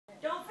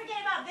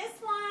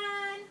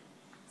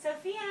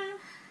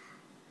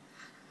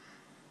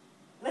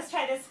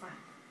this one.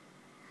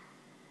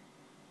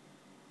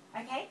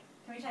 Okay?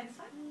 Can we try this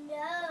one?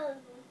 No.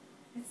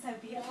 It's so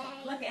beautiful.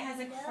 Way. Look, it has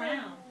a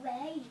crown. No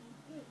way.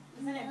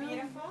 Isn't it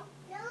beautiful?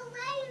 No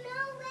way, no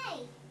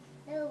way.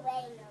 No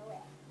way, no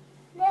way.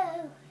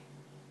 No.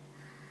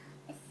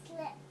 It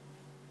slipped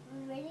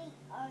really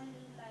on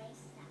my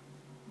side.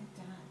 It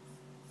does.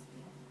 It's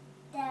beautiful.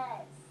 It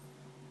does.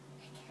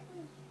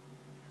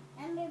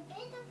 I'm a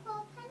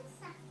beautiful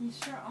princess. You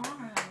sure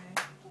are.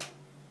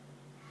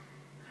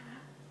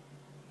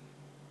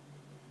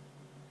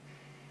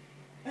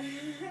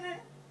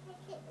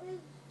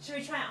 Should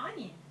we try it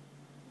on you?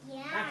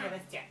 Yeah. Okay,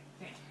 let's do it.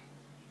 Come here.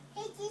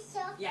 It's just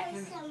so Yeah, for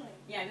come here. summer.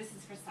 Yeah, this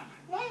is for summer.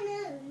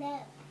 No.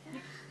 You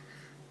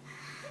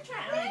can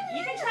try it on.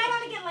 You can try it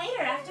on again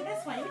later after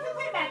this one. We can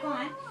put it back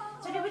on.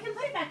 So we can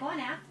put it back on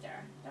after.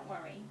 Don't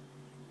worry.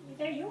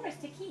 They're yours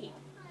to keep.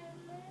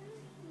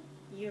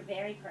 You're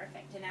very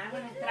perfect. And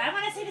I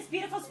want to see this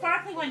beautiful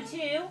sparkly one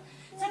too.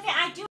 Sophia, I do